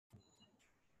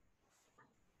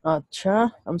আচ্ছা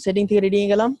আমি সেটিং থেকে রিডিং এ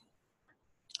গেলাম।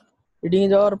 রিডিং এ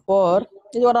যাওয়ার পর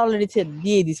এই যে ওরা অলরেডি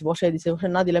দিয়ে দিছে, বসাই দিছে, বসাই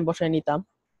না দিলে আমি বসাই নিতাম।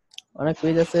 অনেক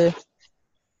পেজ আছে,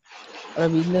 ওরা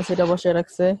বিজনেস এটা বসায়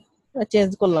রাখছে, চেঞ্জ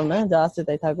করলাম না, যা আছে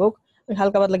তাই থাকুক। আমি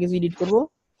হালকা পাতলা কিছু এডিট করব,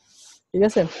 ঠিক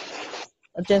আছে।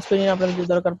 চেঞ্জ করে নিন আপনাদের যদি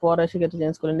দরকার পড়ে সেক্ষেত্রে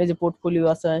চেঞ্জ করেন। এই যে পোর্টফোলিও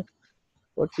আছে,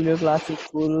 portfolio classic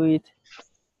full with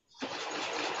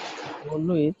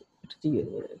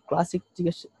classic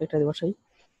জিজ্ঞেস এটা বসাই।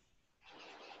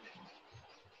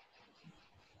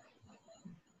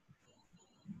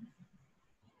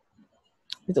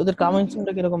 ওদের কামিং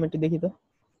সুনটা কিরকম একটু দেখি তো।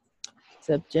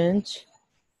 সেভ চেঞ্জ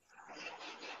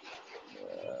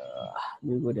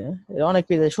অনেক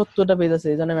পেজ আছে, 70টা পেজ আছে,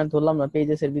 এই জন্য আমি ধরলাম না,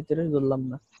 পেজেস এর ভিতরে ধরলাম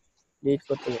না, ডিলিট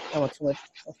করতে আমার সময়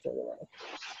নষ্ট হয়ে যাবে।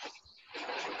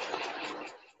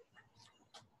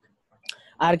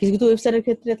 আর কিছু কিছু ওয়েবসাইটের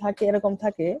ক্ষেত্রে থাকে এরকম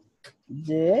থাকে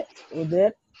যে ওদের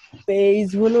পেজ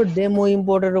হলো ডেমো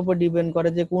ইম্পোর্টের উপর ডিপেন্ড করে,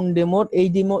 যে কোন ডেমোর এই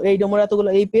ডেমোর এতগুলো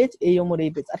এই পেজ, এই ডেমোর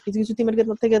এই পেজ। আর কিছু কিছু থিমের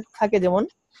ক্ষেত্রে থেকে থাকে যেমন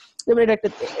এটা একটা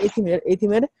এই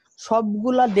থিমের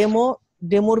সবগুলা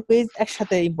ডেমোর পেজ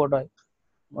একসাথে ইম্পোর্ট হয়।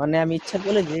 মানে আমি ইচ্ছা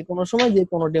করলে যে কোনো সময় যে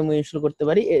কোনো ডেমো ইনস্টল করতে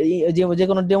পারি, যে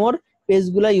কোনো ডেমোর পেজ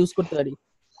গুলা ইউজ করতে পারি।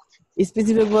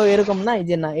 স্পেসিফিক ভাবে এরকম নাই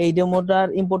যে না এই ডেমোটার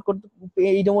ইম্পোর্ট করতে,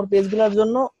 এই ডেমোর পেজ গুলার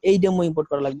জন্য এই ডেমো ইম্পোর্ট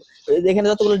করা লাগবে। এখানে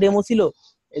যতগুলো ডেমো ছিল,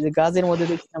 এই যে গাজের মধ্যে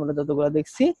দেখছি আমরা যতগুলো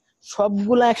দেখছি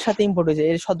সবগুলা একসাথে ইম্পোর্ট হয়েছে,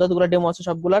 এর যতগুলো ডেমো আছে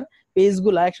সবগুলার পেজ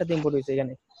গুলা একসাথে ইম্পোর্ট হয়েছে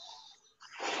এখানে।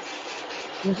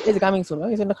 এই যে কামিং সুন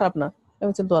খারাপ না,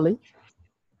 কামিং সুন তো ভালোই।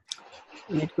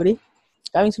 ডিলিট করি,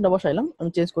 কামিং সুনটা বসাইলাম, আমি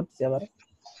চেঞ্জ করতেছি আবার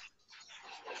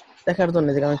দেখার জন্য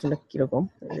যে কামিং সুনটা কিরকম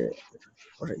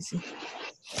বসাইছি।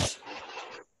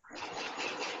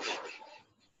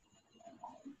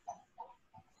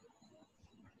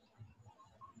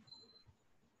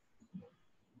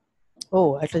 ও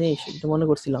একটা জিনিস এটা মনে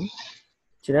করছিলাম,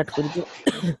 সেটা অ্যাড করি তো।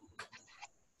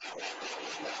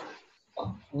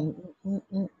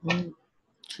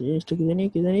 জিনিসটা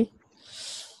কি জানি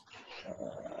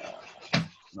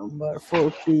number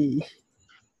 40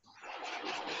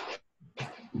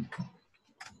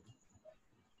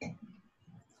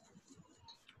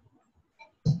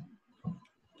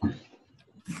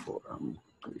 forum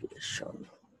creation,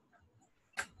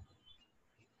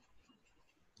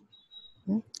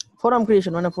 forum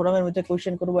creation মানে ফোরামের মধ্যে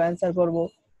কোশ্চেন করব, অ্যানসার করব,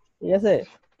 ঠিক আছে,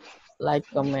 লাইক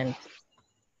কমেন্ট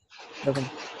এরকম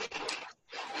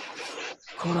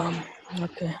ফোরাম।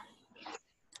 ওকে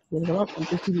এরকম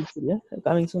কন্টেক্সট এডিট করি,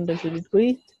 কামিং সুনটা একটু এডিট করি।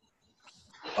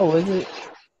 ও এই যে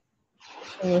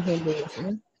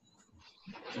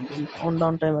অন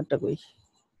ডাউন টাইমারটা কই,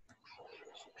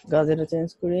 গাজেটা চেঞ্জ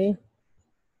করি।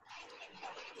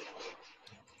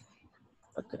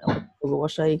 ওকে আমরা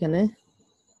বসাই এখানে।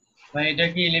 ভাই এটা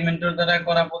কি এলিমেন্টর দ্বারা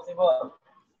করা পসিবল?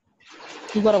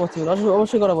 কি করা পসিবল?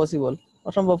 অবশ্যই করা পসিবল,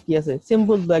 অসম্ভব কি আছে,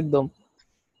 সিম্পল তো একদম।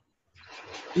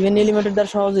 ইভেন এলিমেন্টের দ্বারা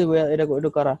সহজ হইব এটা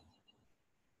করা।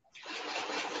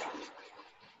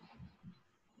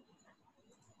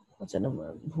 আচ্ছা না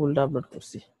ভুলটা আপলোড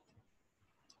করছি।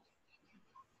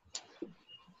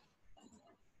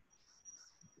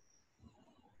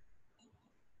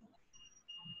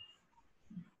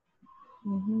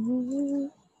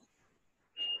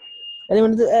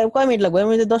 এলিমেন্টে কয় মিনিট লাগবে?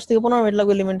 আমি 10 থেকে 15 মিনিট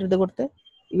লাগবে এলিমেন্টে করতে,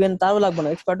 ইভেন তাও লাগবে না,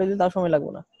 এক্সপার্ট হইলে তাও সময়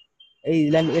লাগবে না। এই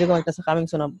এরকম একটা কামিং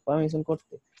সুন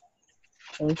করতে,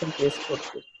 কামিং সুন পেস্ট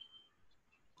করতে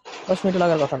 10 মিনিট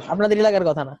লাগার কথা না, আপনাদেরই লাগার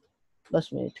কথা না 10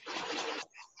 মিনিট।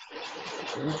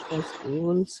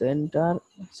 স্কুল সেন্টার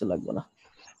কিছু লাগবে না,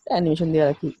 অ্যানিমেশন দিয়ে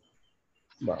রাখি,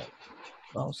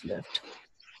 mouse left,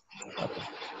 okay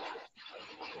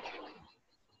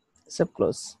save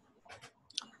close.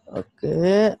 ওকে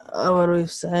আবার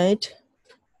ওয়েবসাইট,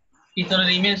 ভিতরের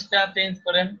ইমেজটা চেঞ্জ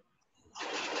করেন।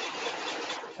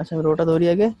 আচ্ছা আমি ওটা ধরি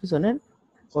আগে পিছনে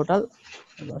টোটাল।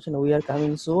 আসলে we are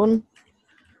coming soon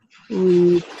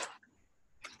with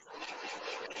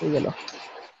হয়ে গেল।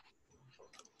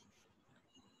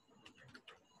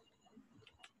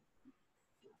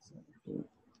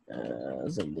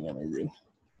 something amazing,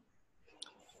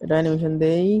 এটা অ্যানিমেশন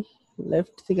দেই,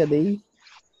 লেফট থেকে দেই,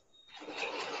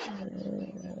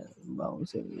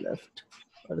 বাউন্সিং লেফট,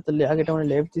 এটা তো আগেটা মানে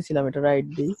লেফট দিছিলাম, এটা রাইট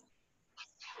দেই।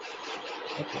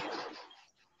 ওকে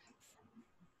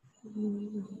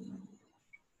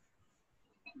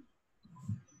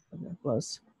বাস।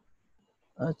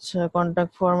 আচ্ছা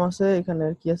কন্টাক্ট ফর্ম আছে এখানে,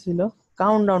 কি ছিল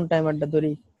কাউন্টডাউন টাইমারটা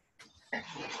ধরি।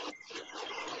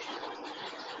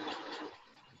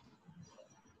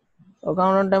 ও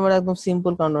কাউন্টডাউন টাইমার একদম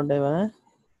সিম্পল কাউন্টডাউন টাইমার, হ্যাঁ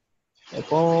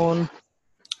এখন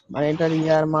মানে এটার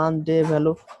ইয়ার মান্থ ডে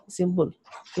ভ্যালু সিম্পল,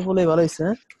 সিম্পলই ভালো হয়েছে।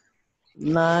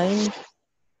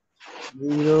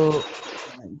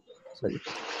 9/0 সরি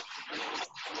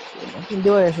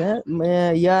দেওয়া আছে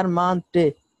ইয়ার মান্থ ডে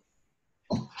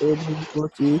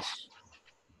 25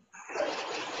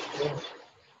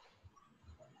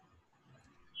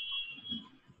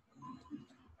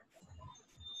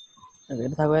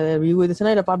 এটা থাকবে ভিউ হইতেছে না,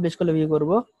 এটা পাবলিশ করলে ভিউ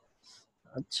করব।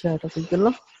 আচ্ছা এটা ঠিক গেল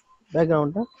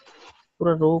ব্যাকগ্রাউন্ডটা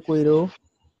পুরো রো কই রো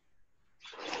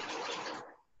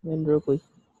মেন রো কই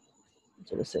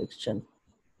চলো সেকশন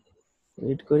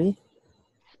এডিট করি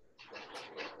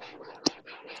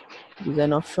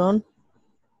ডিজাইন অপশন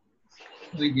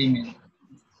ওই জিমেল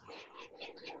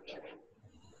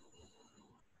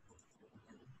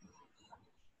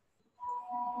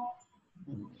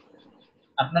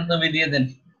আপনার ছবি দিয়ে দেন।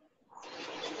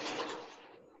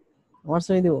 আমার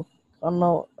ছবি দেবো অন্য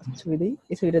ছবি দিই,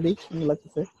 এই ছবিটা দিই সুন্দর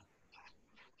লাগতেছে।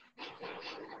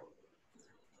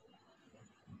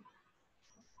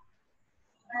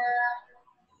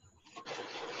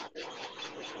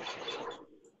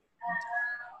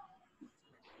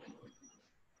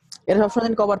 এর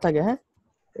সবসময় কভার থাকে। হ্যাঁ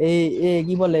এই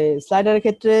কি বলে স্লাইডারের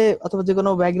ক্ষেত্রে অথবা যে কোনো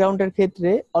ব্যাকগ্রাউন্ডের ক্ষেত্রে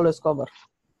অলওয়েজ কভার,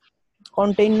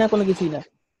 কন্টেইন না কোনো কিছুই না,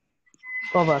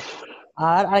 কভার।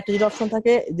 আর আরেকটা যেটা অপশন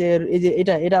থাকে যে এই যে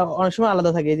এটা অনেক সময়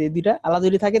আলাদা থাকে, এই যে দুইটা আলাদা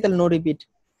যদি থাকে তাহলে নো রিপিট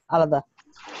আলাদা,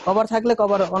 কভার থাকলে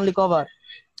কভার অনলি কভার।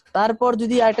 তারপর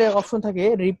যদি আরেকটা অপশন থাকে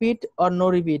repeat or no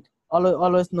repeat,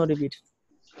 always no repeat.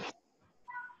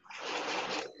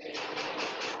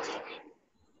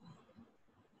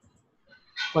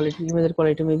 Quality ইমেজের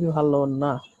কোয়ালিটি মেবি ভালো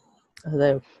না,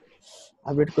 যাই হোক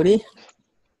আপডেট করি।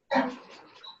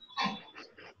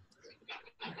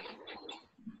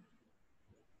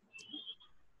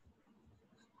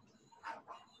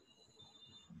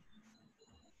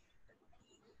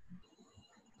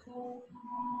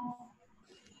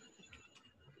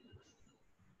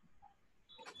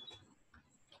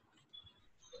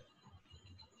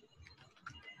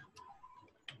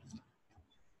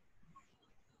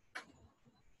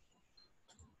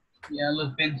 ইয়ালো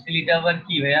পেন্সিলটা আবার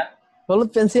কি ভাইয়া? হলুদ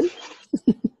পেন্সিল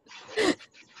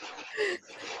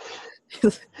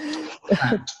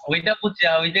ওইটা বুঝছি,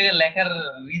 ওই জায়গায় লেখার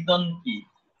রিজন কি?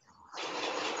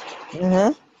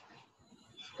 হ্যাঁ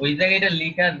ওই জায়গায় এটা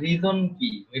লেখার রিজন কি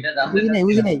ওইটা জানতে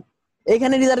বুঝি নাই চাচ্ছিলাম।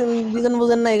 এখানে রিজন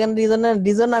বুঝেন না, এখানে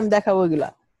রিজন আমি দেখাবো এগুলা,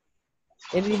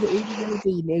 এই রিজনই তো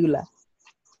এগুলা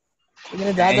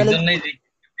এখানে যা যা এই জন্যই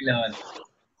জিজ্ঞেস আর কি।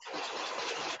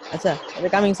 আচ্ছা এটা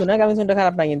কামিং সুন, কামিং সুনটা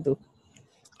খারাপ না কিন্তু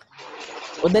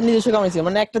ওদের নিজস্ব কামিং সুন,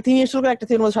 মানে একটা থিম ইনস্টল করে একটা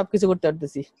থিমের মধ্যে সবকিছু করতে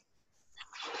পারতেছি।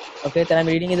 ওকে তাহলে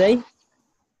আমি রিডিং এ যাই,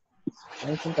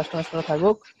 কামিং সুন কাস্টমাইজ করা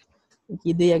থাকুক। কি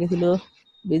দিয়ে আগে ছিল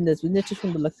বিজনেসটা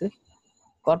সুন্দর লাগছে,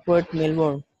 কর্পোরেট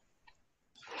মেলবোর্ন।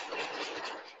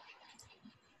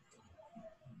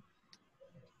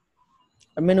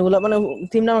 মেনুগুলো মানে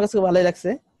থিমটা আমার কাছে ভালোই লাগছে,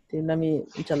 থিমটা আমি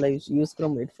ইনশাআল্লাহ ইউজ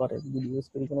করব, ওয়েট ফর যদি ইউজ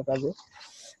করি কোনো কাজে,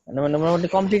 মানে মোটামুটি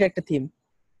কমপ্লিট একটা থিম,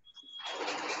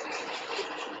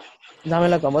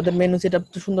 ঝামেলা কম। ওদের মেনু সেটআপ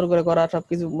সুন্দর করে করা,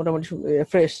 সবকিছু মোটামুটি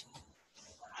ফ্রেশ।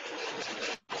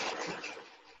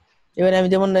 এবার আমি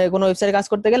যেমন কোনো ওয়েবসাইটে কাজ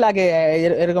করতে গেলে আগে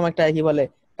এরকম একটা কি বলে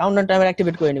কাউন্টডাউন টাইমার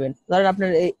অ্যাক্টিভেট করে নেবেন। ধরেন আপনার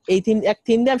এই থিম এক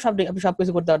থিম দিয়ে আপনি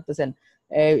সবকিছু করতে পারতেছেন,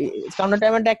 কাউন্টডাউন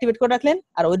টাইমারটা অ্যাক্টিভেট করে রাখলেন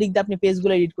আর ওই দিক দিয়ে আপনি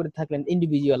পেজগুলো এডিট করতে থাকলেন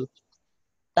ইন্ডিভিজুয়াল,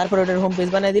 তারপর ওটার হোম পেজ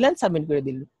বানিয়ে দিলেন, সাবমিট করে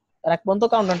দিলেন, আর এক পর্যন্ত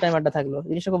কাউন্টডাউন টাইমারটা থাকলো।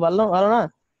 জিনিসটা খুব ভালো ভালো না?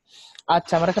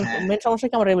 আচ্ছা আমার এখন মেন সমস্যা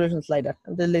কি, আমার রেভলিউশন স্লাইডার,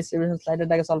 আমি তাহলে রেভলিউশন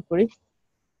স্লাইডারটাকে সলভ করি।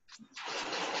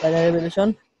 স্লাইডার রেভলিউশন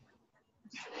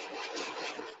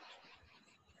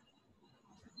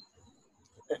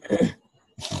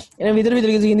এর ভিতরে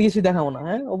ভিতরে কিছু দেখাবো না,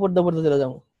 হ্যাঁ উপর দিয়ে চলে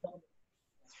যাবো,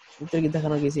 ভিতরে কি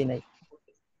দেখানোর কিছুই নাই।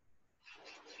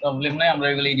 প্রবলেম নাই, আমরা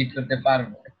এগুলো এডিট করতে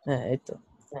পারবো। হ্যাঁ এই তো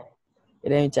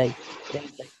এটা আমি চাই।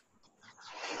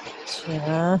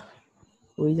 আচ্ছা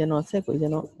কই যেন আছে, কই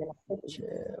যেন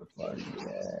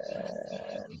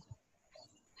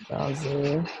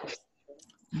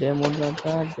ডেমো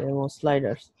ডাটা ডেমো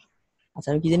স্লাইডার্স। আচ্ছা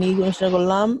আমি কি জানি ইনস্টল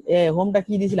করলাম, হোমটা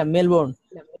কি দিয়েছিলাম মেলবোর্ন।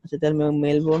 আচ্ছা তাহলে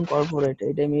মেলবোর্ন কর্পোরেট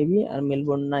এটাই মেবি, আর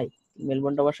মেলবোর্ন নাই,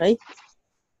 মেলবোর্নটা বসাই।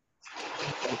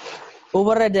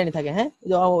 ওভাররাইড জানি থাকে, হ্যাঁ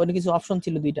ওখানে কিছু অপশন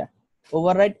ছিল দুইটা,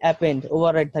 ওভাররাইড অ্যাপেন্ড,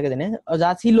 ওভাররাইড থাকে জানি, যা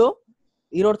ছিল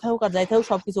এরর থাকুক আর যাই থাকুক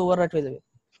সবকিছু ওভাররাইড হয়ে যাবে।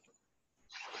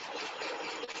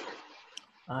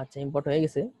 আচ্ছা ইম্পোর্ট হয়ে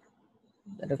গেছে,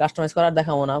 এটা কাস্টমাইজ করার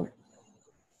দেখাবো না,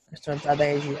 কাস্টমাইজ যা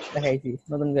দেখাইছি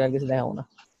নতুন করে আর কিছু দেখাবো না,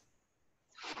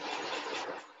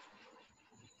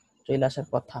 চলে আসার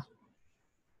কথা।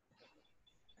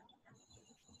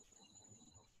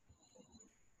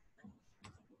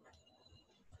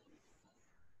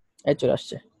 এই চলে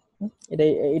আসছে, এটা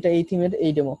এটা এই থিমের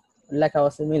এই ডেমো লেখা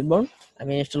আছে মেলবোর্ন।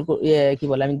 আমি ইনস্টল কি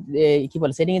বলে আমি কি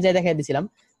বলে সেটিং এ যাই দেখাই দিছিলাম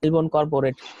মেলবোর্ন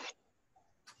কর্পোরেট।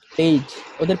 পেজ,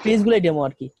 ওদের পেজগুলোই ডেমো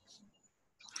আর কি।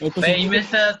 এই ভাই প্রসেস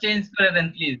ইমেজটা চেঞ্জ করে দেন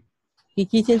প্লিজ।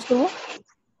 কি চেঞ্জ করব?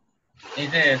 এই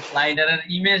যে স্লাইডারের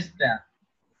ইমেজটা।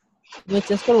 ইমেজ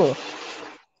চেঞ্জ করব?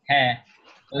 হ্যাঁ,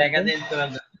 লেখা ওকে, চেঞ্জ করে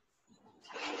দেন।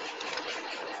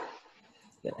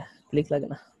 ক্লিক লাগে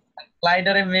না।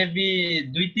 স্লাইডারে মেবি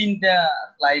 2-3টা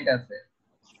স্লাইড আছে।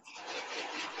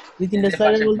 দুই এই তিনটা যে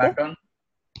স্লাইডার পাশে বলতে? বাটন,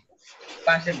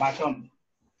 পাশে বাটন,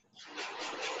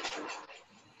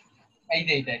 এই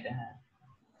যে এটা হ্যাঁ,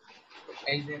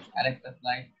 এই যে আরেকটা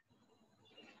স্লাইড।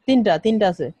 তিনটা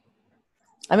আছে।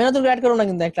 আমি নতুন করে অ্যাড করব না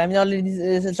কিন্তু একটা, আমি অলরেডি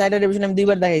স্লাইডার রিভিশন আমি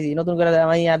দুইবার দেখাইছি, নতুন করে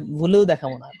আমি আর ভুলেও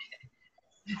দেখাবো না।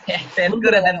 সেট ভুল করে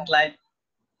করে দেন দেখাবো। স্লাইড।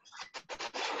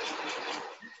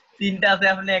 3টা আছে,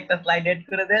 আপনি একটা স্লাইড এড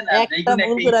করে দেন আর একটা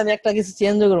যেকোনো ভুল একটা করে আমি একটা কিছু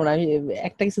চেঞ্জ করবো না, আমি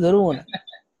একটা কিছু ধরবো না।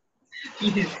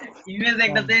 ইমেজ না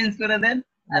একটা চেঞ্জ করে দেন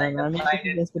আর না না, একটা আমি একটা স্লাইড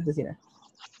চেঞ্জ করতেছি না,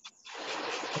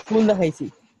 ফুল দেখাইছি।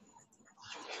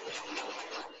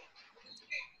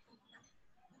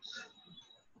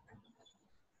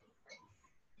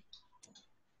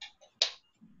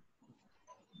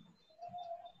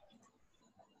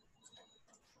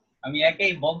 আমি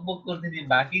একাই বক বক করতেছি,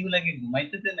 বাকিগুলা কি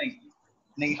ঘুমাইতেছে নাকি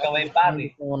নাকি সবাই পারে?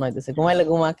 মনে হইতেছে ঘুমাইলে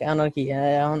ঘুমাক, এখন আর কি,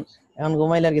 এখন এখন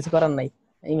ঘুমাইলে আর কিছু করার নাই,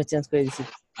 ইমেজ চেঞ্জ করে দিছি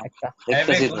একটা। হ্যাভ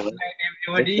এ দেখতেছি তো গুড ভাই, নাইট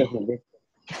এভরিবডি। দেখতেছি।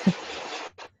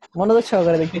 মনোযোগ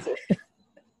সহকারে দেখতেছে।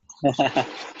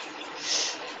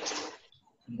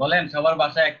 বলেন সবার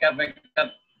বাসায় এক কাপ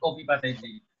কফি পাঠাইছি।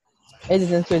 এই যে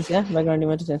চেঞ্জ করেছি, হ্যাঁ ব্যাকগ্রাউন্ড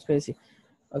ইমেজ চেঞ্জ করেছি।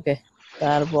 ওকে,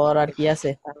 তারপর আর কি আছে?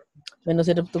 মেনু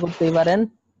সেটআপ তো করতেই পারেন।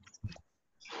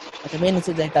 আচ্ছা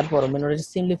মেনুতে যাই, তারপর মেনুটা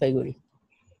সিম্পলিফাই করি।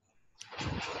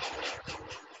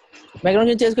 ব্যাকগ্রাউন্ড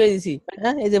চেঞ্জ করে দিছি,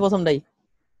 হ্যাঁ এই যে প্রথমটাই।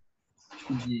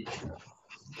 জি,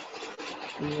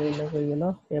 এইগুলো হয়ে গেল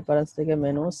পেপারস থেকে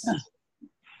মেনুস।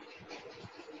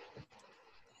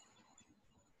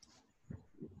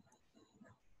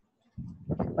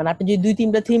 মানে আপনি যদি দুই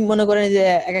তিনটা থিম মনে করেন যে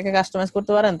এক একটা কাস্টমাইজ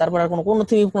করতে পারেন, তারপর আর কোনো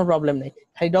থিম কোনো প্রবলেম নেই,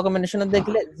 খালি ডকুমেন্টেশনে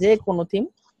দেখলে যে কোনো থিম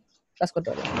কাজ করতে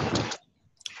পারবেন।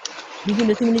 দুই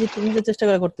তিনটা থিম নিজে চেষ্টা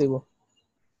করে করতে হইব।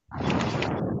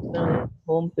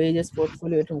 হোম পেজেস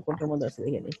পোর্টফোলিও, এটা কোনটার মধ্যে আছে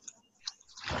দেখে নিই।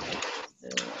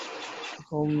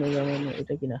 হোম মেগা মেনু,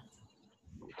 এটা কিনা?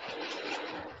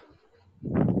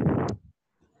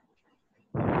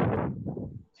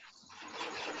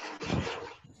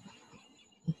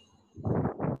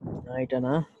 না এটা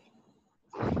না,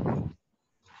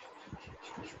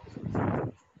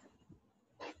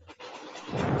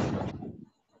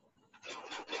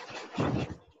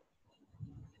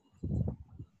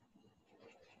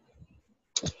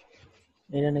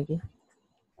 এটা নাকি?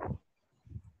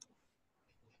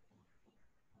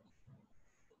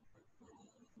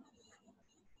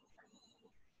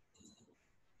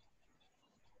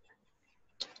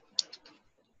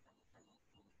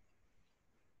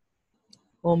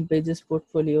 হোম পেজেস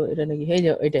পোর্টফোলিও, এটা নাকি? এই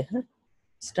যে এটা, হ্যাঁ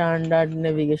স্ট্যান্ডার্ড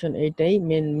নেভিগেশন, এইটাই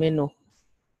মেন মেনু।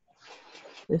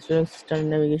 স্ট্যান্ডার্ড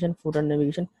নেভিগেশন, ফুটার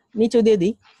নেভিগেশন নিচেও দিয়ে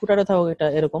দিই, ফুটারও থাকুক এটা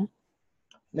এরকম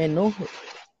মেনু।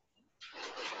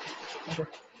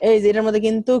 এই যে এটার মধ্যে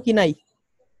কিন্তু কি নাই,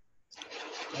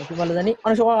 কি বলে জানি,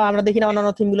 অনেক সময় আমরা দেখি না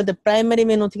অন্যান্য থিম গুলোতে প্রাইমারি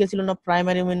মেনু থেকে ছিল না,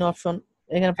 প্রাইমারি মেনু অপশন,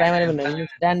 এখানে প্রাইমারি মেনু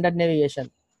স্ট্যান্ডার্ড নেভিগেশন,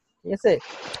 ঠিক আছে?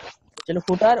 চলো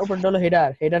ফুটার, উপরটা হলো হেডার,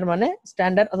 হেডার মানে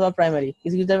স্ট্যান্ডার্ড অথবা প্রাইমারি,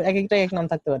 কিছু কিছু এক একটা এক নাম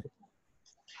থাকতে পারে।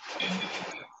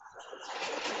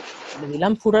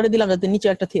 দিলাম ফুটারে, দিলাম যাতে নিচে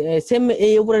একটা সেম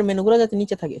এই উপরের মেনুগুলো যাতে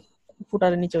নিচে থাকে,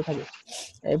 ফুটারের নিচেও থাকে।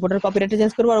 এই ফুটার কপিরাইটটা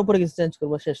চেঞ্জ করবো আর উপরে কিছু চেঞ্জ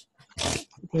করবো, শেষ।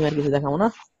 থিম আর কিছু দেখাবো না,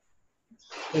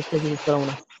 পেজটা ভিজিট করাবো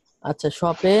না। আচ্ছা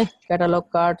শপে catalogue,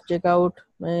 cart, check out,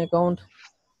 my account,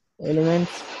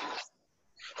 elements,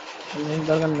 element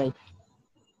দরকার নাই।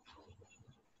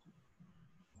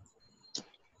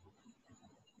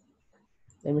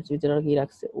 এলিমেন্টস ভিতরে আর কি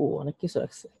রাখছে? ও অনেক কিছু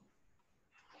রাখছে,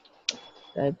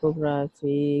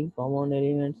 typography, common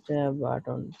elements, tab,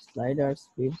 button, slider,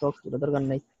 speed box, এটা দরকার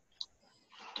নাই।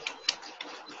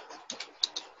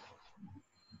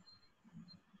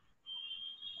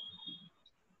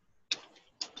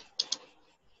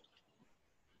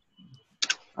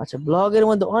 আচ্ছা ব্লগের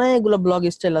মধ্যে অনেকগুলো ব্লগ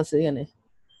স্টাইল আছে এখানে,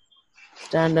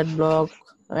 স্ট্যান্ডার্ড ব্লগ,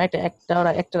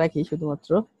 একটা রাখি শুধুমাত্র।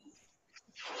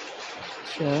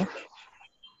 আচ্ছা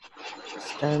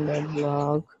standard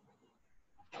blog,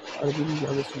 original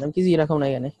blog style আমি কিছুই রাখবো না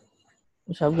এখানে,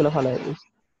 সবগুলো ভালো হবে।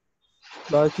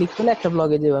 ব্লগে ক্লিক করলে একটা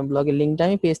ব্লগে যাবো, ব্লগের লিঙ্কটা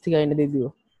আমি পেজ থেকে এনে দিয়ে দিব।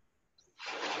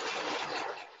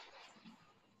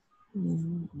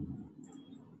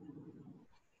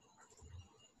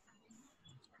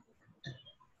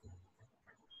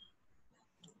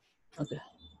 ওকে,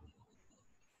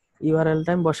 ইউআরএল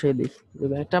টাইম বসিয়ে দিই,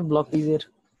 একটা ব্লগ পেজের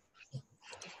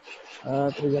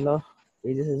তো গেল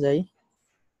পেজে যাই।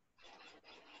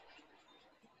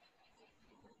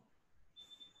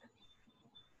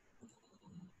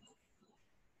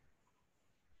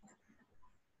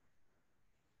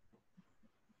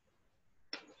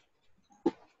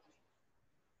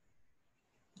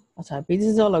 আচ্ছা পেজে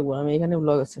যাওয়া লাগবে, আমি এখানে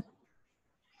ব্লগ আছে।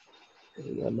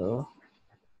 গেল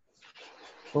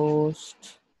পোস্ট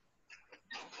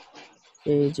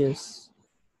পেজেস।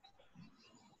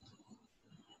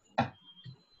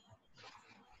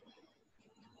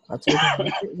 আচ্ছা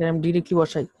এখানে আমি ডিরেক্টলি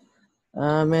বসাই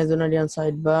মেজোনারিয়ান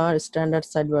side bar, standard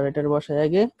side bar, এটার বসাই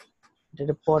আগে,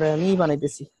 এটা পরে আমি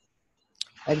বানাইতেছি।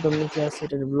 একদম নিচে আছে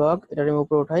এটার ব্লগ, এটার আমি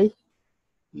উপরে উঠাই,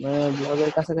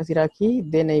 ব্লগের কাছাকাছি রাখি,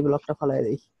 দেন এই ব্লগটা ফালাই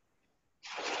দেই,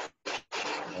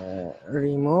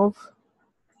 রিমুভ,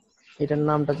 এটার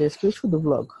নামটা চেঞ্জ করি শুধু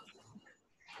ব্লগ,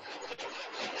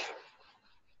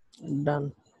 ডান।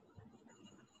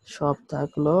 সব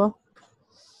থাকলো,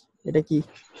 এটা কি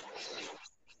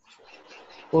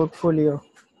পোর্টফোলিও,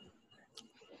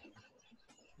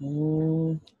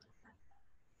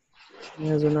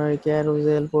 মেজোনারি,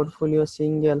 ক্যারোজেল, পোর্টফোলিও,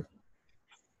 সিঙ্গেল,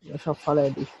 সব ফালাই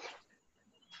দিই।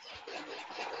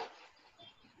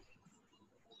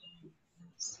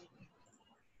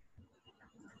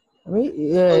 আমি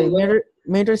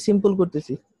মেটার সিম্পল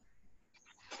করতেছি,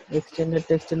 এক্সটেন্ডেড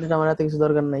টেক্সটেন্ডেড আমার এত কিছু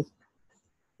দরকার নাই,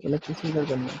 এগুলো কিছুই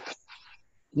দরকার নাই।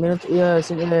 মেনু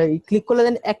ক্লিক করলে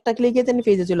দেন একটা ক্লিকে দেন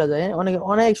পেজে চলে যায়, অনেক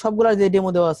অনেক সবগুলা যে ডেমো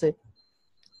দেওয়া আছে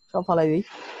সব ফালাই দিই,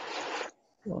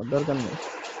 দরকার নেই।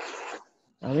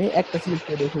 আমি একটা সিলেক্ট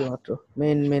করে দিই শুধুমাত্র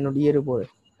মেন মেনু এর উপরে।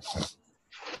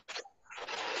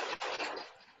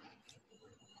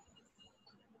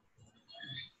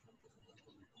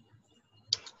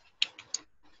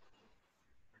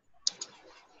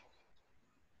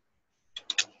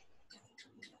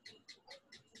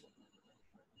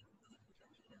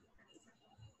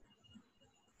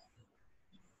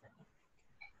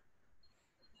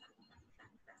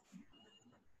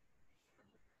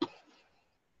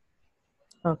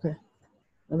 ওকে,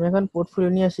 আমি এখন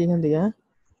পোর্টফোলিও নিয়ে আসি এখান থেকে, হ্যাঁ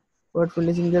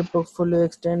পোর্টফোলিও সিঙ্গেল, পোর্টফোলিও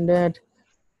এক্সটেন্ডেড,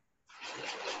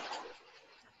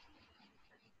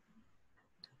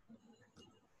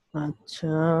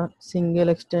 আচ্ছা সিঙ্গেল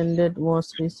এক্সটেন্ডেড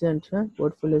মোস্ট রিসেন্ট, হ্যাঁ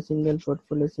portfolio single,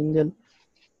 portfolio single,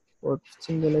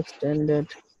 single extended.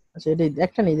 আচ্ছা এটা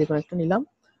একটা নেই, যে কোনো একটা নিলাম,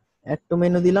 অ্যাড টু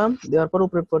মেনু দিলাম, দেওয়ার পর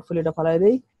উপরে পোর্টফোলিওটা ফালাই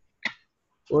দেই,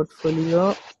 পোর্টফোলিও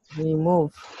রিমুভ,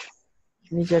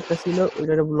 নিচে একটা ছিল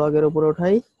ওইটা ব্লগের উপরে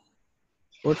উঠাই,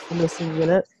 পোর্টফোলিও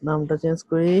সিঙ্গেলের নামটা চেঞ্জ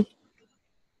করি,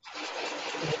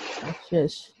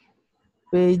 শেষ।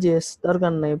 পেজেস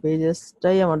দরকার নাই,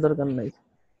 পেজেসটাই আমার দরকার নাই,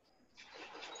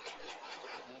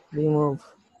 রিমুভ।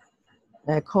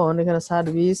 এখন এখানে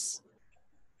সার্ভিস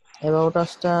অ্যাবাউট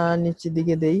আসটা নিচের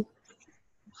দিকে দেই,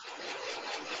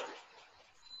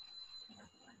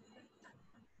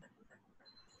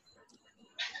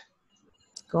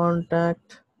 কন্ট্যাক্ট,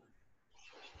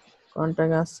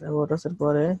 কন্ট্যাক্ট আস, অ্যাবাউট আসের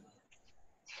পরে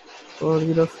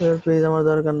 404 পেজ আমার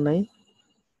দরকার নাই,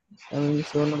 আমি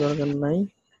কিছু অন্য দরকার নাই,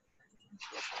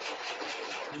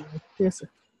 ঠিক আছে।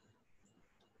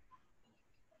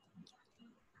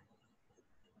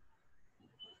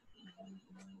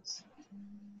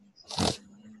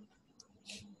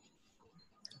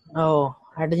 ও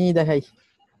একটা জিনিস দেখাই,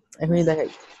 এখনই দেখাই,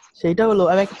 সেইটা হলো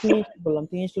আমি একটা থিম ইনস্টল করলাম,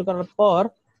 থিম ইনস্টল করার পর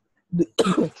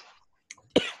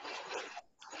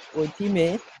ওই থিমে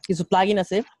কিছু প্লাগইন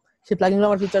আছে, সেই প্লাগইনগুলো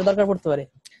আমার ফিচার দরকার পড়তে পারে,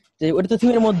 যে ওটা তো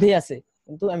থিমের মধ্যেই আছে,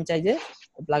 কিন্তু আমি চাই যে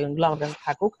প্লাগইনগুলো আমার কাছে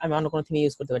থাকুক, আমি অন্য কোনো থিমে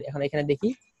ইউজ করতে পারি। এখন এখানে দেখি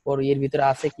ওর এর ভিতরে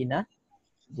আছে কিনা,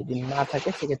 যদি না থাকে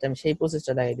সেক্ষেত্রে আমি সেই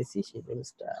প্রসেসটা দেখাই দিচ্ছি, সেই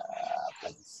প্রসেসটা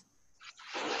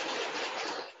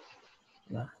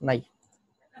না নাই।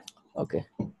 ওকে,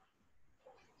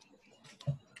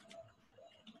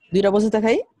 দুইটা প্রসেস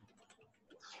দেখাই,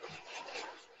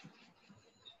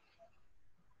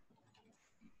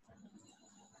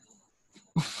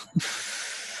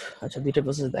 আচ্ছা দুইটা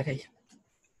প্রসেস দেখাই,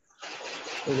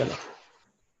 হয়ে গেল।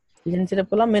 কিচেন সেটআপ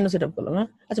করলাম, মেনু সেটআপ করলাম, হ্যাঁ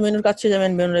আচ্ছা মেনুর কাজ শেষ, আমি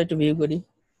মেনুটা একটু ভিউ করি,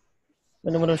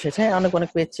 মেনু মেনু শেষ, হ্যাঁ অনেক অনেক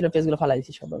পেজ ছিল, পেজগুলো ফালাই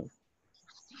দিচ্ছি সব আমি।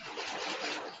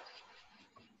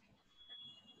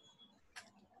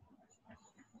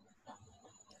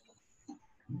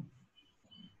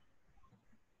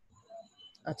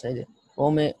 আচ্ছা এই যে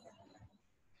হোমে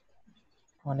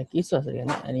অনেক কিছু আছে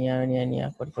এখানে, আনিয়া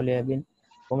পোর্টফোলিও অ্যাডমিন,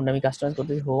 হোমটা আমি কাস্টমাইজ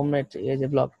করতেছি, হোম এই যে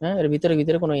ব্লগ, হ্যাঁ এর ভিতরে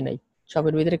ভিতরে কোনোই নাই,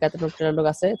 সবের ভিতরে ক্যাটালগ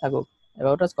আছে থাকুক,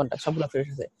 অ্যাবাউট আস, কন্টাক্ট সবগুলো ফ্রেশ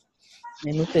আছে।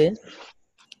 মেনুতে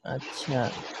আচ্ছা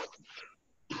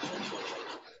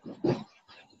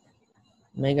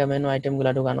মেগা মেনু আইটেম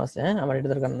গুলা ঢুকানো আছে, হ্যাঁ আমার এটা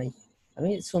দরকার নাই, আমি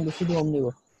শুধু হোম নিব,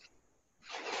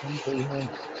 হোম করি, হোম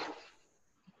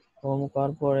হোম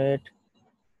কর্পোরেট,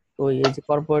 ওই এই যে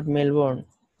কর্পোরেট মেলবোর্ন,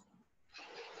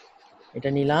 এটা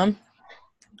নিলাম।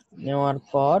 নেওয়ার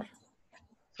পর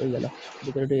হয়ে গেল,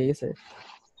 ভিতরে ঢুকে গেছে।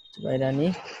 বাইরে আনি,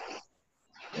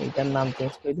 এইটার নাম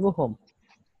চেঞ্জ করে দিব হোম।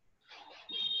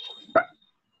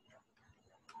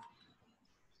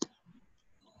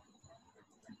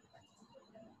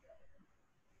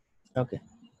 ওকে,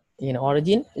 এখানে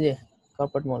অরিজিন এই যে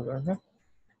কর্পোরেট মেলবোর্ন, হ্যাঁ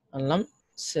আনলাম।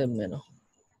 সেভ মেনু,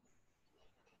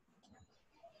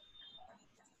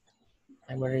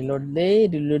 একবার রিলোড দেই।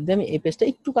 রিলোড দিয়ে আমি এই পেজটা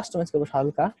একটু কাস্টমাইজ করবো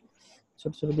হালকা,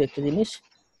 ছোট ছোট দু একটা জিনিস।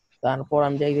 তারপর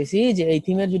আমি দেখতেছি যে এই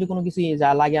থিমের যদি কোনো কিছু যা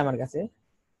লাগে আমার কাছে,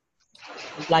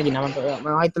 লাগি না আমার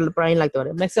হয়তো প্রায় লাগতে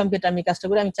পারে। ম্যাক্সিমাম ক্ষেত্রে আমি কাজটা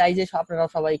করি, আমি চাই যে আপনারা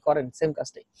সবাই করেন সেম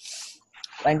কাজটাই।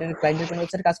 ক্লায়েন্টের কোনো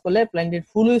ওয়েবসাইট কাজ করলে ক্লায়েন্টের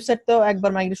ফুল ওয়েবসাইট তো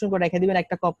একবার মাইগ্রেশন করে রেখে দিবেন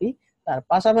একটা কপি, তার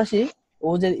পাশাপাশি ও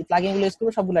যে প্লাগইন গুলো ইউজ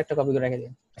করবে সবগুলো একটা কপি করে রেখে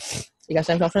দিবেন। এই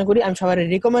কাজটা আমি সবসময় করি, আমি সবাই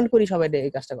রিকমেন্ড করি সবাই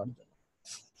এই কাজটা করার জন্য।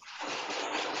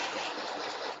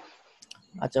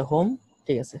 আচ্ছা হোম,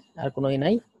 ঠিক আছে, আর কোনোই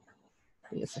নাই।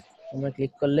 ঠিক আছে, আমরা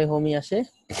ক্লিক করলে হোমই আসে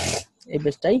এই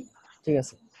পেজটাই। ঠিক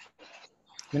আছে,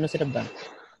 মেনু সেটআপ ডান।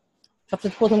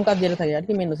 সবচেয়ে প্রথম কাজ যেটা থাকে আর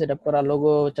কি, মেনু সেটআপ করা,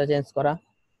 লোগোটা চেঞ্জ করা।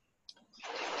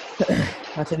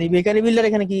 আচ্ছা, এই বেকারি বিল্ডার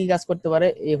এখানে কি কাজ করতে পারে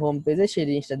এই হোম পেজে, সেই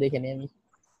জিনিসটা দেখে নিই আমি।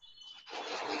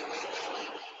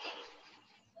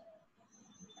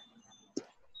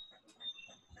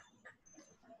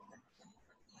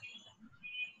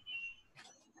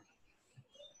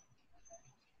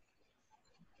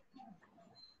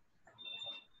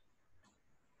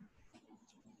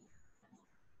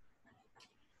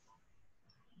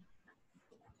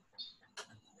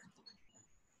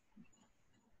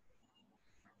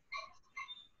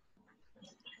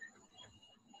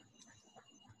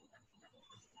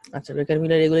 আচ্ছা, বেকার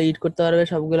বিল্ডার এগুলো এডিট করতে পারবে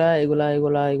সবগুলা, এগুলা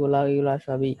এগুলা এগুলা এগুলা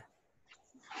সবই।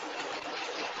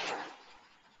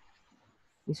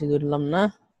 কিছু ধরলাম না।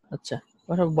 আচ্ছা,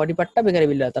 সব বডি পার্টটা বেকারি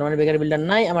বিল্ডার, তার মানে বেকারি বিল্ডার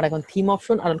নাই আমার। এখন থিম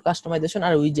অপশন আর কাস্টমাইজেশন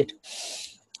আর উইজেট,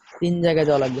 তিন জায়গায়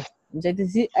যাওয়া লাগবে। আমি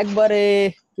চাইতেছি একবারে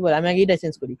কি বলে, আমি আগে এটা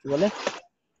চেঞ্জ করি, কি বলে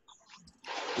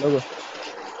লোগো,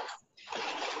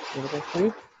 লোগোটা চেঞ্জ করি।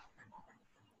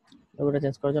 লোগোটা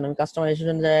চেঞ্জ করার জন্য আমি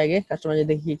কাস্টমাইজেশন যাই আগে, কাস্টমাইজে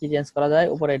দেখি কি চেঞ্জ করা যায়।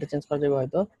 উপরে এটা চেঞ্জ করা যাবে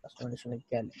হয়তো কাস্টমাইজেশনে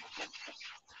গেলে।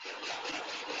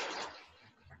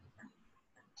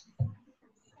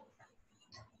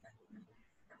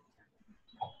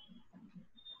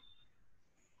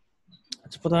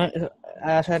 আচ্ছা, প্রথমে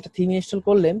আসলে একটা থিম ইনস্টল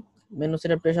করলে মেনু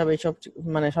সেটআপ সব এইসব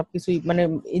মানে সবকিছুই মানে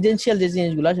এজেন্সিয়াল যে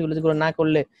জিনিসগুলো সেগুলো যেগুলো না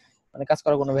করলে মানে কাজ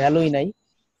করার কোনো ভ্যালুই নাই।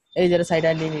 এই যে সাইট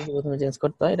আইডেন্টিটি প্রথমে চেঞ্জ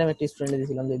করতে হয়, এটা আমি একটা স্টুডেন্টে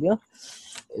দিয়েছিলাম যদিও,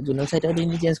 এই জন্য সাইট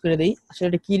আইডেন্টিটি চেঞ্জ করে দেই। আসলে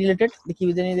এটা কি রিলেটেড কি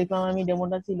জানি, দেখলাম আমি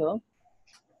ডেমোটা ছিল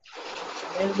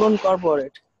মেলবোর্ন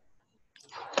কর্পোরেট,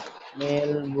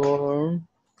 মেলবোর্ন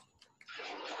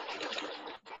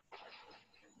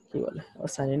কি বলে আর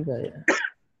সাইন ইন করে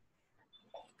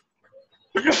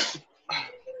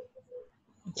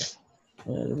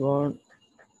মেলবোর্ন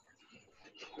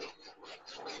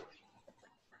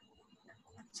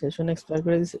সেশন এক্সপায়ার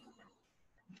করে দিছে,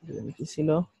 কি ছিল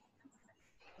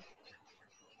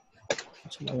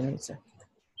আচ্ছা।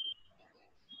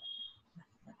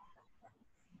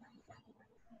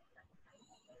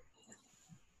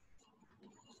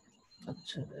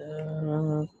 আচ্ছা,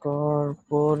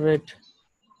 কর্পোরেট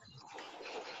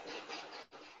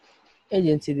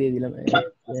এজেন্সি দিয়ে দিলাম,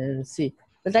 এজেন্সি।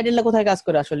 টাইটেলটা কোথায় কাজ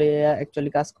করে আসলে,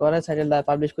 অ্যাকচুয়ালি কাজ করে টাইটেলটা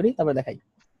পাবলিশ করি তারপর দেখাই।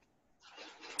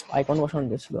 আইকন বসানো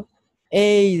গেছিল,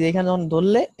 এই যে এখানে যখন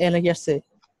ধরলে এখানে কি আসছে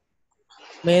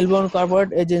মেলবোর্ন কর্পোরেট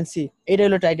এজেন্সি, এটা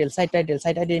হলো টাইটেল, সাইট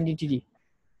আইডেন্টিটি।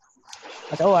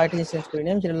 আচ্ছা, ও আরেকটা জিনিস চেঞ্জ করে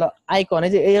নিলাম, সেটা হলো আইকন।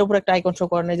 এই যে এর উপর একটা আইকন শো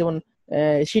করে নাই, যেমন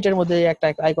শীটের মধ্যে একটা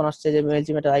আইকন আসছে যে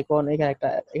মেলজিমেটের আইকন, এখানে একটা,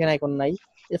 এখানে আইকন নাই।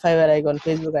 ফাইবার আইকন,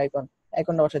 ফেসবুক আইকন,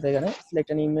 আইকনটা বসাতে এখানে সিলেক্ট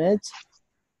অ্যান ইমেজ,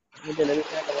 মিডল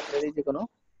এখানে একটা বসাতে দিই, যে কোনো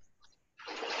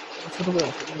ছোট করে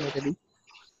বসাতে দিই, এটা দিই,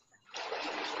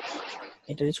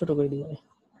 এটা ছোট করে দিব আমি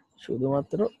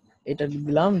শুধুমাত্র। এটা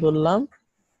দিলাম, ধরলাম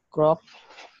ক্রপ,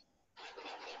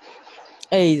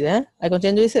 এই যে হ্যাঁ আইকন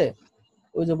চেঞ্জ হয়েছে,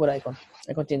 ওই যে উপর আইকন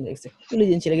এখন চেঞ্জ হয়েছে। এগুলো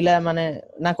জিনিস এগুলা মানে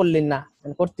না করলে না,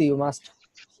 মানে করতেই মাস্ট।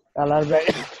 কালার ব্যাক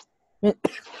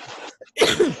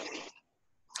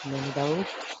মেনুটাও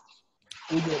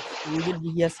উইজেট, উইজেট কি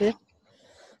কি আছে,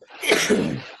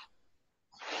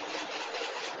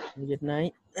 উইজেট নাই।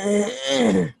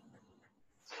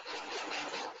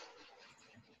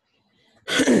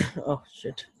 ও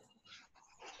শিট,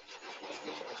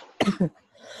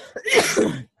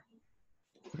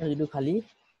 এটা একটু খালি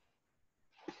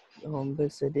হোম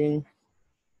পেজ সেটিং,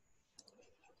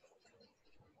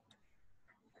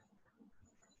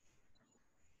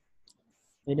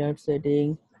 মিডিয়ার সেটিং,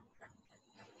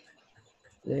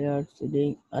 লেয়ার সেটিং,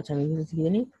 আচ্ছা আমি কি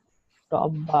জানি,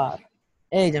 টপ বার,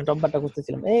 এই যে টপ বারটা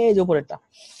করতেছিলাম, এই যে উপরেরটা।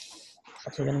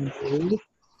 আচ্ছা এখানে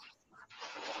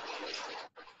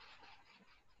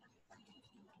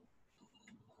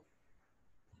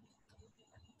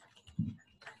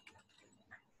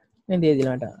এই দিয়ে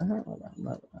দিলাম এটা। হ্যাঁ,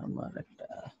 আমার একটা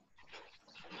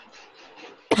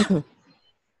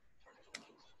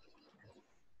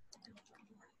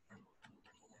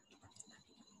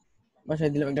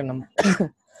বাসায় দিলাম একটা নাম।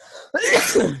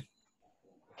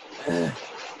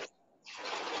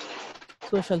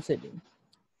 সোশ্যাল সেটিং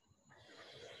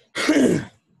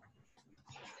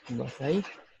বসাই,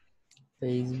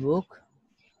 ফেসবুক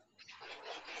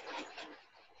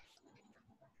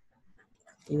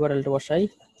ইউআরএলটা বসাই,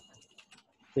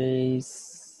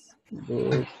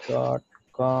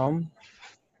 facebook.com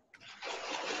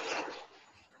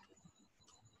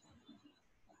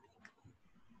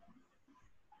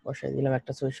বসাই দিলাম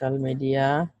একটা সোশ্যাল মিডিয়া,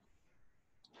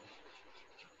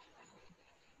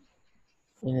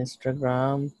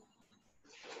 ইনস্টাগ্রাম।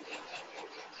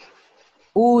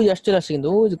 ওই আসছে কিন্তু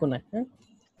ওই যে কোনায়। হ্যাঁ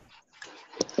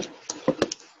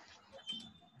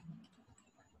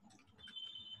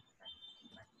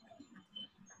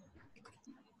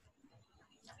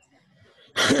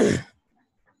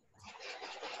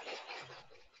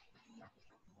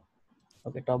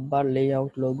ওকে, টপ বার,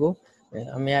 লেআউট, লোগো।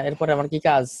 আমি এরপরে আমার কি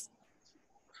কাজ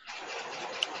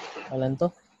বলেন তো?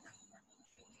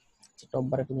 টপ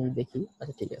বার একটু দেখি।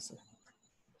 আচ্ছা ঠিক আছে,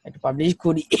 একটু পাবলিশ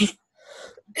করি।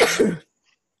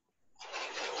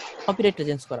 কপিরাইটটা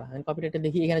চেঞ্জ করা, আমি কপিরাইটটা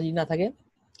দেখি এখানে যদি না থাকে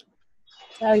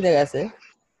আরেক জায়গায় আছে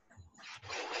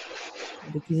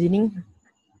ডিজিনিং।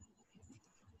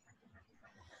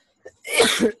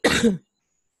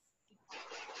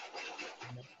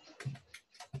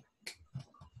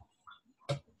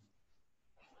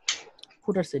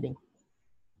 ফুটার সেটিং,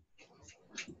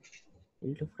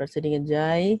 ফুটার সেটিং এ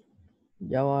যাই,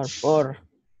 যাওয়ার পর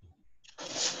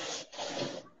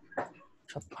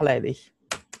সব ফালাই দেখি,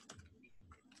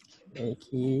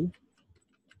 দেখি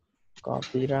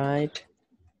কপিরাইট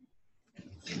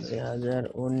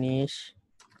 2019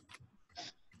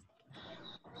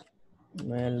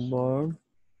 মেলবোর্ন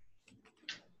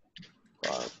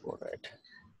কর্পোরেট।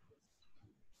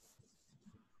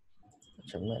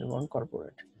 আচ্ছা Melbourne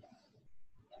corporate,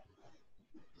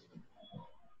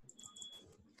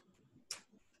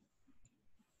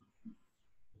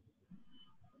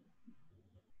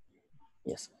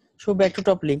 yes. Show back to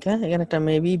top link. হ্যাঁ এখানে একটা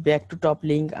maybe back to top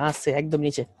link আছে একদম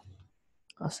নিচে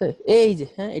আছে, এই যে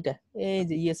হ্যাঁ এটা, এই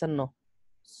যে yes R no,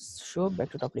 show back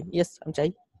to top link, yes. আমি চাই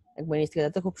একবার নিচ থেকে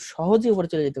যাতে খুব সহজে উপরে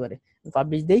চলে যেতে পারে।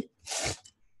 পাবলিশ দেই,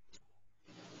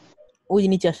 ওই যে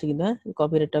নিচে আসছে কিন্তু। হ্যাঁ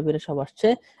কপিরাইট টপিরাইট সব আসছে,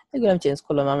 এগুলো আমি চেঞ্জ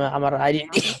করলাম আমার আইডি।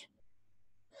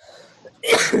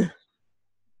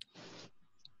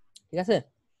 ঠিক আছে,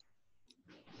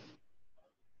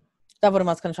 তারপরে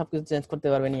মাঝখানে সবকিছু চেঞ্জ করতে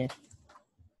পারবে নিয়ে।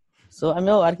 সো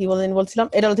আমিও আর কি বলছিলাম,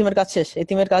 এটা হলো থিমের কাজ শেষ, এই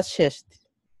থিমের কাজ শেষ।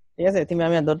 ঠিক আছে, থিমে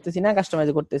আমি আর ধরতেছি না, কাস্টমাইজ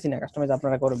করতেছি না, কাস্টমাইজ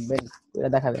আপনারা করবেন, এটা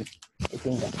দেখাবেন। এই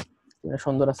থিমটা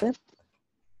সুন্দর আছে,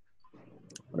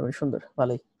 মোটামুটি সুন্দর,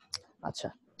 ভালোই। আচ্ছা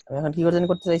আমি এখন কি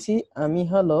করতে চাইছি, আমি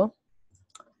হলো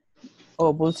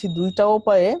বলছি দুইটা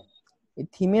উপায়ে এই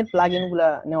থিমের প্লাগইন গুলা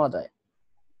নেওয়া যায়।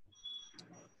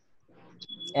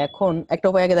 এখন একটা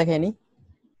উপায় আগে দেখাইনি,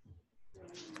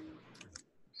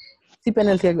 সি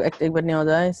প্যানেল থেকে একবার নেওয়া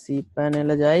যায়। সি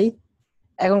প্যানেলে যাই,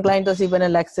 এখন ক্লায়েন্ট তো সি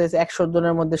প্যানেল অ্যাক্সেস 100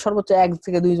 জনের মধ্যে সর্বোচ্চ 1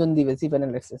 থেকে 2 জন দিবে সি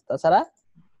প্যানেল অ্যাক্সেস, তাছাড়া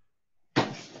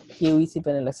কেউই সি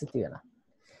প্যানেল অ্যাক্সেস দিবে না।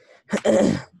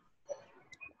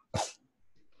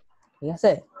 ঠিক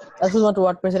আছে, শুধুমাত্র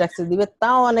ওয়ার্ডপ্রেসের অ্যাক্সেস দিবে,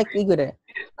 তাও অনেক কি করে।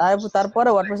 তারপরে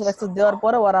ওয়ার্ডপ্রেসের অ্যাক্সেস দেওয়ার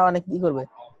পরে ওরা অনেক কি করবে,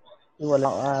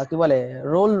 কি বলে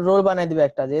রোল রোল বানাই দিবে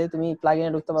একটা, যে তুমি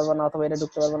প্লাগইনে ঢুকতে পারবে না, অথবা এটা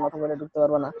ঢুকতে পারবে না, অথবা এটা ঢুকতে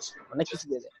পারবে না, অনেক কিছু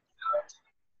দিয়ে দেয়।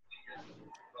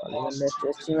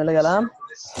 HTML-এ গেলাম,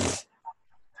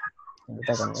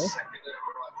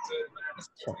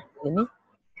 আচ্ছা এনি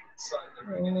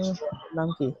নাম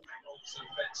কি,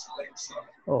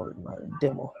 ও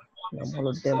ডেমো, নাম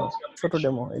হলো ডেমো, ছোট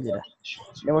ডেমো। এই যেটা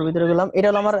ডেমোর ভিতরে গেলাম, এটা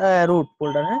হলো আমার রুট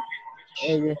ফোল্ডার। হ্যাঁ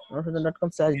এই যে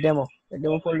নরসুন্দর.com/ডেমো, এই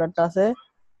ডেমো ফোল্ডারটা আছে,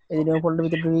 এই যে ডেমো ফোল্ডারের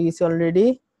ভিতরে ঢুকে গেছি অলরেডি।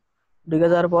 ঢুকে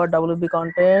যাওয়ার পর WP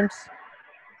কন্টেন্টস,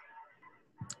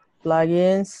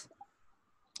 প্লাগইনস,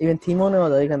 ইভেন থিমও নেওয়া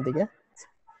যায় এখান থেকে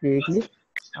ডিরেক্টলি।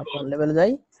 আপন লেভেলে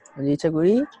যাই, যদি ইচ্ছা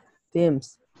করি থিমস,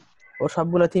 ও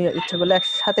সবগুলো থিম ইচ্ছা করলে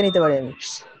একসাথে নিতে পারি আমি।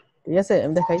 ঠিক আছে,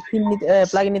 আমি দেখাই থিম নিতে,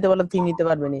 প্লাগইন নিতে পারলে থিম নিতে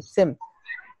পারবে নি, সেম।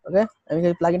 ওকে, আমি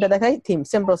প্লাগইনটা দেখাই, থিম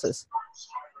সেম প্রসেস।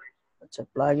 আচ্ছা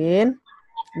প্লাগইন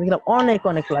দেখলাম অনেক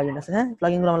অনেক প্লাগইন আছে। হ্যাঁ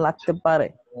প্লাগইন গুলো আমার লাগতে পারে,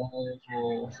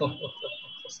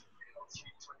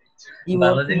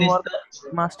 কিবোর্ড ভালো জিনিস ফ্রেমওয়ার্ক তো।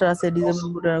 মাস্টার আছে, ডিজেবল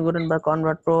গুটেন বা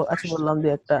কনভার্ট প্রো আছে, বললাম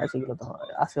দুই একটা আছে, এগুলো তো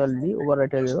আছে অলরেডি,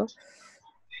 ওভাররাইট হয়ে যাবে।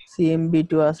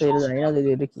 সিএমবি2 আছে, এটা জানি না যদি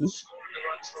এটা কি।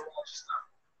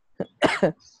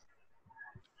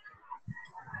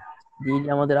 জিল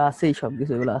আমাদের আছেই,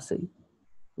 সবকিছু এগুলো আছেই।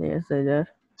 ঠিক আছে,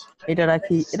 এটা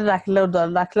রাখি, এটা রাখলেও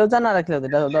যা, না রাখলেও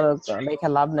এটা লেখা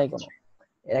লাভ নাই কোনো।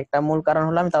 এর একটা মূল কারণ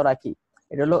হলো আমি তাও রাখি,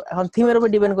 এটা হলো এখন থিমের উপর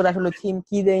ডিপেন্ড করে আসলে থিম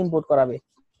কি দিয়ে ইম্পোর্ট করাবে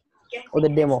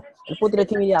ওদের ডেমো, প্রতিটা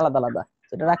থিমই আলাদা আলাদা।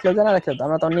 এটা রাখলেও যা, না রাখলেও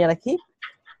আমরা তো নিয়ে রাখি,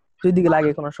 দুই দিকে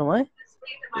লাগে কোনো সময়,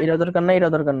 এটা দরকার নাই, এটা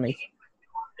দরকার নাই।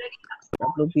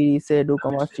 ডব্লিউপি সেডু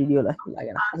কমার্স স্টুডিও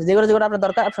লাগে না। আচ্ছা, যেগুলো যেগুলো আপনার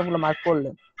দরকার সবগুলো মার্ক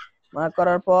করলেন। মার্ক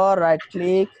করার পর right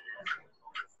click,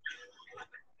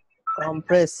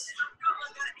 compress,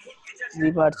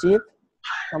 zip archive,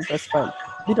 compress file,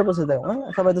 দুটো প্রসেস দেখো। হ্যাঁ,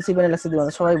 সবাই তো সিপেন এলএক্সি দিবেন,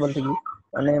 সবাই বলতে কি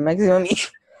মানে ম্যাক্সিমাম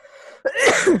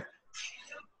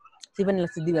সিপেন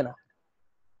এলএক্সি দিবে না।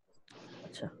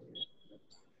 আচ্ছা,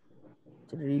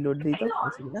 রিলোড দিই তো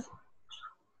আছে কিনা।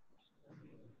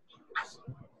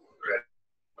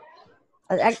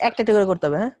 একটা একটা করে করতে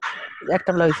হবে। হ্যাঁ,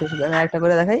 একটা প্লাগ শেষ হবে, আমি একটা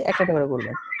করে দেখাই, একটা একটা করে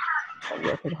করবেন,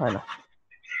 হয় না।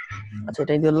 আচ্ছা,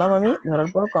 এটাই দিলাম আমি, ধরার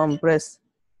পর কম্প্রেস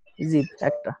জিপ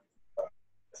একটা।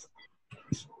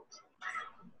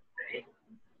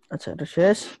 আচ্ছা, এটা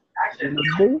শেষ,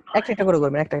 একটা একটা করে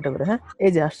করবেন, একটা একটা করে। হ্যাঁ,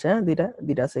 এই যে আসছে, হ্যাঁ দুইটা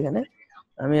দুইটা আছে এখানে।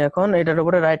 আমি এখন এটার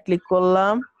উপরে রাইট ক্লিক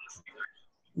করলাম,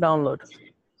 ডাউনলোড।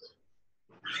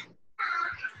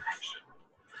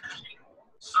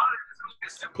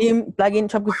 থিম প্লাগইন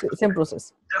সবকিছু সেম প্রসেস,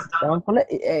 কারণ ফলে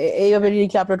এইভাবে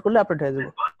লিখে আপলোড করলে আপলোড হয়ে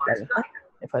যাবে প্লাগইন। হ্যাঁ,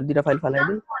 এই ফাইল দুইটা ফাইল ফালাই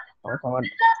দিই, আমার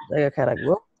জায়গা খেয়াল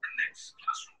রাখবো।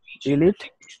 Delete,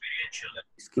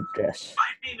 skip trash,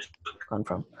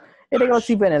 confirm. এটা কেবল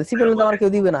সি প্যানেল, সি প্যানেল তো আমার কেউ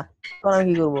দিবে না, তখন আমি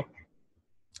কি করব?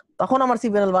 তখন আমার সি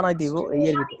প্যানেল বানাই দিব এই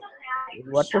এর ভিতরে,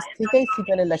 ওয়ার্ডপ্রেস থেকেই সি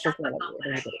প্যানেল অ্যাক্সেস করা লাগবে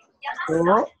এর ভিতরে। তো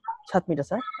 7 মিনিট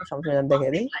আছে, সমস্যা নেই,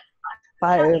 দেখিয়ে দিই।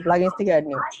 প্লাগইনস থেকে অ্যাড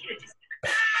নিউ।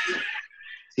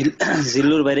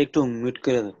 জিল্লুর বাইরে একটু মিউট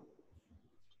করে দাও।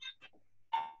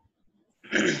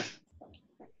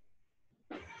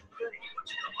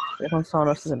 এখন সাউন্ড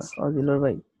আসছে না জিল্লুর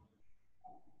ভাই?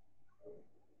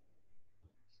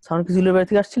 সাউন্ড কি জিল্লুর ভাই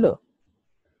থেকে আসছিল?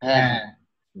 হ্যাঁ,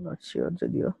 নট শিওর,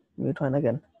 যদিও মিউট হয় না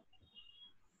কেন।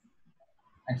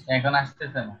 আচ্ছা এখন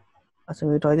আসতেছে না। আচ্ছা,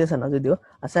 মিউট হইতেছে না যদিও।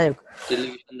 আচ্ছা,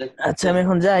 টেলিভিশন দেখ। আচ্ছা আমি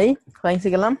এখন যাই, ফাইলসে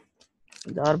গেলাম,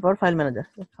 যাওয়ার পর ফাইল ম্যানেজার,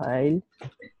 ফাইল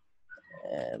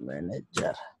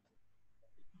ম্যানেজার,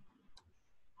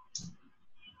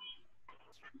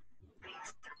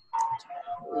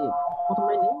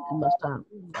 প্রথমে নেই বাসটা,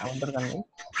 আমার দরকার নেই,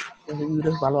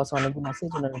 ভিডিও ভালো আছে, অনেকদিন আছে,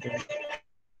 এই জন্য নিতে পারি।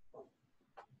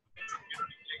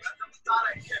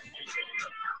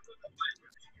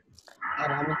 আর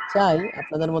আমি চাই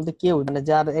আপনাদের মধ্যে কেউ মানে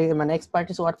যার মানে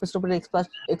এক্সপার্টিস ওয়ার্ডপ্রেস উপরে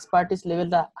এক্সপার্টিস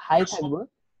লেভেলটা হাই থাকবে,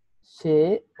 সে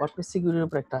ওয়ার্ডপ্রেস সিকিউরিটির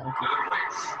উপর একটা আঙ্কি,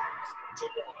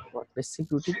 ওয়ার্ডপ্রেস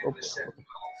সিকিউরিটির উপর।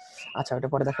 আচ্ছা, ওটা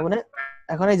পরে দেখাবো না,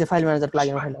 এখন এই যে ফাইল ম্যানেজার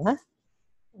প্লাগইন উঠাইলাম। হ্যাঁ,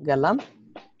 গেলাম,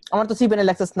 আমার তো সি প্যানেল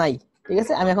অ্যাক্সেস নাই, ঠিক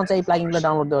আছে, আমি এখন চাই প্লাগইনগুলো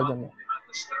ডাউনলোড দেওয়ার জন্য।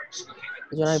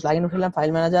 এই জন্য আমি প্লাগইন উঠাইলাম, ফাইল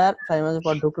ম্যানেজার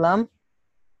পর ঢুকলাম,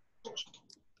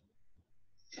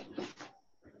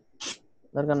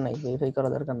 দরকার নাই, ভেরিফাই করা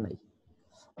দরকার নাই।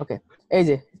 ওকে, এই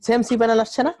যে সেম সি প্যানেল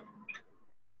আসছে না,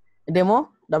 demo,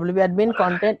 WP admin,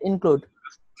 content, include,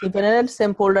 C প্যানেলের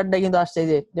সেম ফোল্ডারটাই কিন্তু আসছে, এই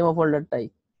যে ডেমো ফোল্ডারটাই।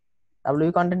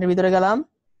 ডব্লিউপি কন্টেন্টের ভিতরে গেলাম,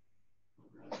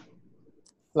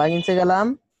 প্লাগইনসে গেলাম,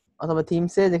 অথবা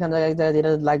থিমসে, যেখানে এক জায়গায়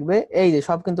যেটা লাগবে, এই যে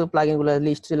সব কিন্তু প্লাগইন গুলো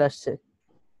লিস্ট চলে আসছে।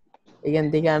 এখান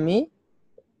থেকে আমি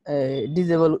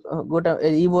ডিসেবল গোটা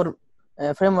ইবোর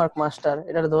ফ্রেমওয়ার্ক মাস্টার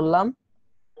এটা ধরলাম,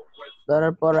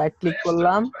 ধরার পর রাইট ক্লিক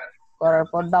করলাম, করার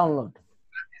পর ডাউনলোড।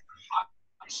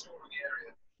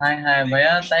 হ্যাঁ হ্যাঁ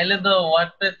ভাইয়া, তাইলে তো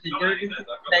ওয়ার্ডপ্রেস সিকিউরিটি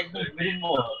সিস্টেমটা একদম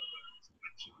ঘুরবো।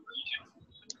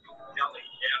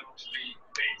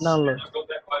 ডাউনলোড,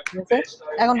 ঠিক আছে।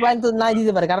 এখন প্লাগইন তো নাই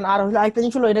দিতে পারে, কারণ আর হলো আরেকটা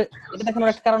জিনিস হলো, এটা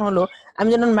দেখানোর একটা কারণ হলো, আমি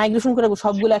যখন মাইগ্রেশন করে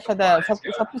সবগুলো একসাথে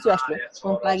সবকিছু আসলো,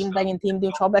 প্লাগইন থিম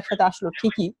সব একসাথে আসলো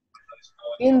ঠিকই,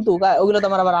 কিন্তু ওগুলো তো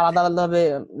আমার আবার আলাদা আলাদা ভাবে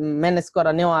ম্যানেজ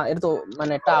করা নেওয়া, এটা তো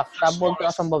মানে টাফ বলতে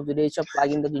অসম্ভব যদি এইসব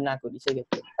প্লাগইন যদি না করি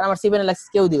সেক্ষেত্রে। কারণ আমার সিভেন অ্যাক্সেস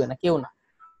কেউ দিবে না, কেউ না,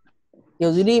 কেউ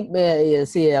যদি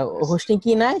হোস্টিং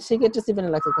কি নাই সেক্ষেত্রে সিভেন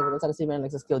অ্যাক্সেস থাকবে, তাছাড়া সিভেন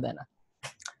অ্যাক্সেস কেউ দেয় না।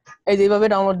 এই যে এইভাবে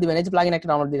ডাউনলোড দিবেন, এই যে প্লাগইন একটা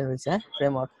ডাউনলোড দিতে হয়েছে, হ্যাঁ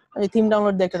ফ্রেমওয়ার্ক। আমি থিম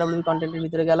ডাউনলোড দিয়ে একটা ডব্লিউপি কন্টেন্টের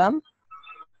ভিতরে গেলাম,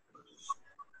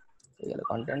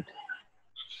 কন্টেন্ট,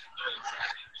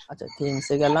 আচ্ছা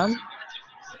থিমসে গেলাম,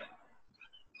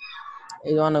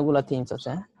 এই অনেকগুলা থিমস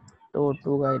আছে, তো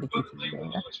টু গাইড কি থিম,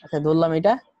 আচ্ছা ধরলাম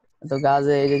এটা, তো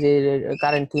গাজে এই যে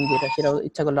কারেন্ট থিম যেটা সেটা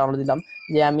ইচ্ছা করলে ডাউনলোড দিলাম,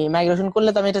 যে আমি মাইগ্রেশন করলে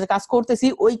তো আমি এটাতে কাজ করতেছি,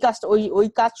 ওই কাজটা ওই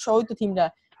কাজ সহই তো থিমটা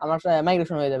আমার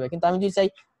মাইগ্রেশন হয়ে যাবে। কিন্তু আমি যদি চাই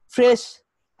ফ্রেশ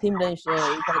থিমটা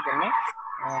করার জন্য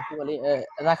কি বলি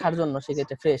রাখার জন্য,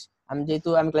 সেক্ষেত্রে ফ্রেশ, আমি যেহেতু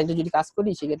আমি ক্লায়েন্টের যদি কাজ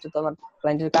করি সেক্ষেত্রে তো আমার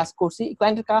ক্লায়েন্টের কাজ করছি,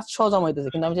 ক্লায়েন্টের কাজ সহ জমা হইতেছে,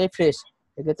 কিন্তু আমি চাই ফ্রেশ,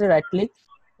 সেক্ষেত্রে right click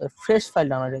fresh file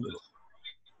download করে দেব,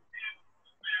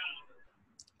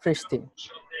 ফ্রেশ থিম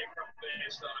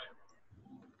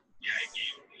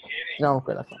ডাউনলোড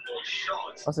করে রাখলাম।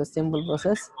 প্রসেস সিম্পল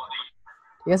প্রসেস,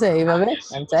 ঠিক আছে। এইভাবে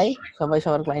আমি চাই সবাই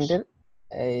সবার ক্লায়েন্টের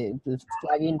এই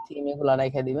প্লাগইন থিম এগুলো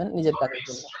রেখে দিবেন নিজের কাজের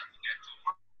জন্য,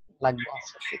 লাগবে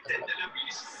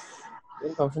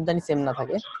ইনফরমেশন জানি সেম না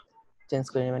থাকে, চেঞ্জ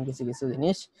করে নেবেন কিছু কিছু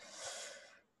জিনিস।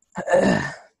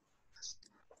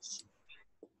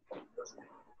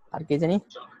 আর কি জানি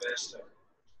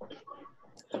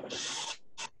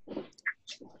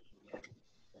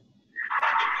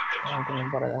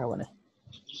পরে দেখাবো না।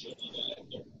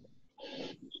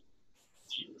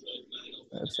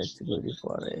 ওয়েবসাইট সিকিউরিটি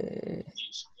পরে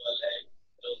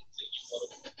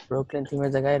ব্রোকলিন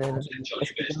থিমের জায়গায়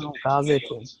কাজে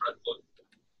থিম,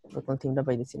 ব্রোকলিন থিমটা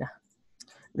পাইতেছি না।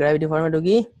 গ্র্যাভিটি ফর্মে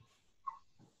ঢুকি,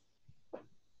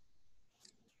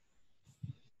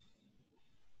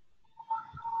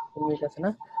 মিনিট আছে না,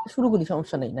 শুরু করি,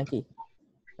 সমস্যা নেই নাকি?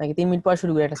 নাকি 3 মিনিট পর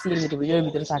শুরু করি? একটা সিএলভিটি ভিডিওর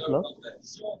ভিতরে থাকলো।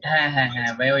 হ্যাঁ হ্যাঁ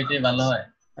হ্যাঁ ভাই, ওইটাই ভালো হয়।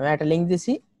 আমি একটা লিংক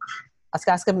দিছি, আজকে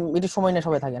একটু সময় নিয়ে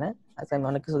সবাই থাকে না, আজকে আমি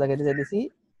অনেক কিছু দেখাইতে চাইতেছি,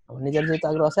 আমার নিজের যেহেতু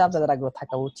আগ্রহ আছে আপনাদের আগ্রহ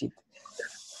থাকা উচিত,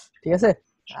 ঠিক আছে।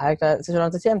 আর একটা সেশন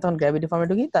আছে, আমি তখন গ্র্যাভিটি ফর্মে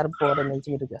ঢুকি, তারপরে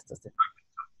মেলচিমে ঢুকি আস্তে আস্তে।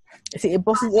 এই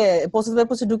প্রসেস বাই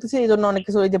প্রসেস ঢুকতেছি, এই জন্য অনেক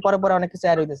কিছু ওই যে পরে পরে অনেক কিছু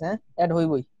অ্যাড হইতেছে, হ্যাঁ অ্যাড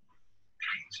হইবই,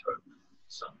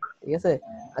 ঠিক আছে।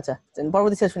 আচ্ছা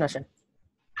পরবর্তী সেশন আসেন।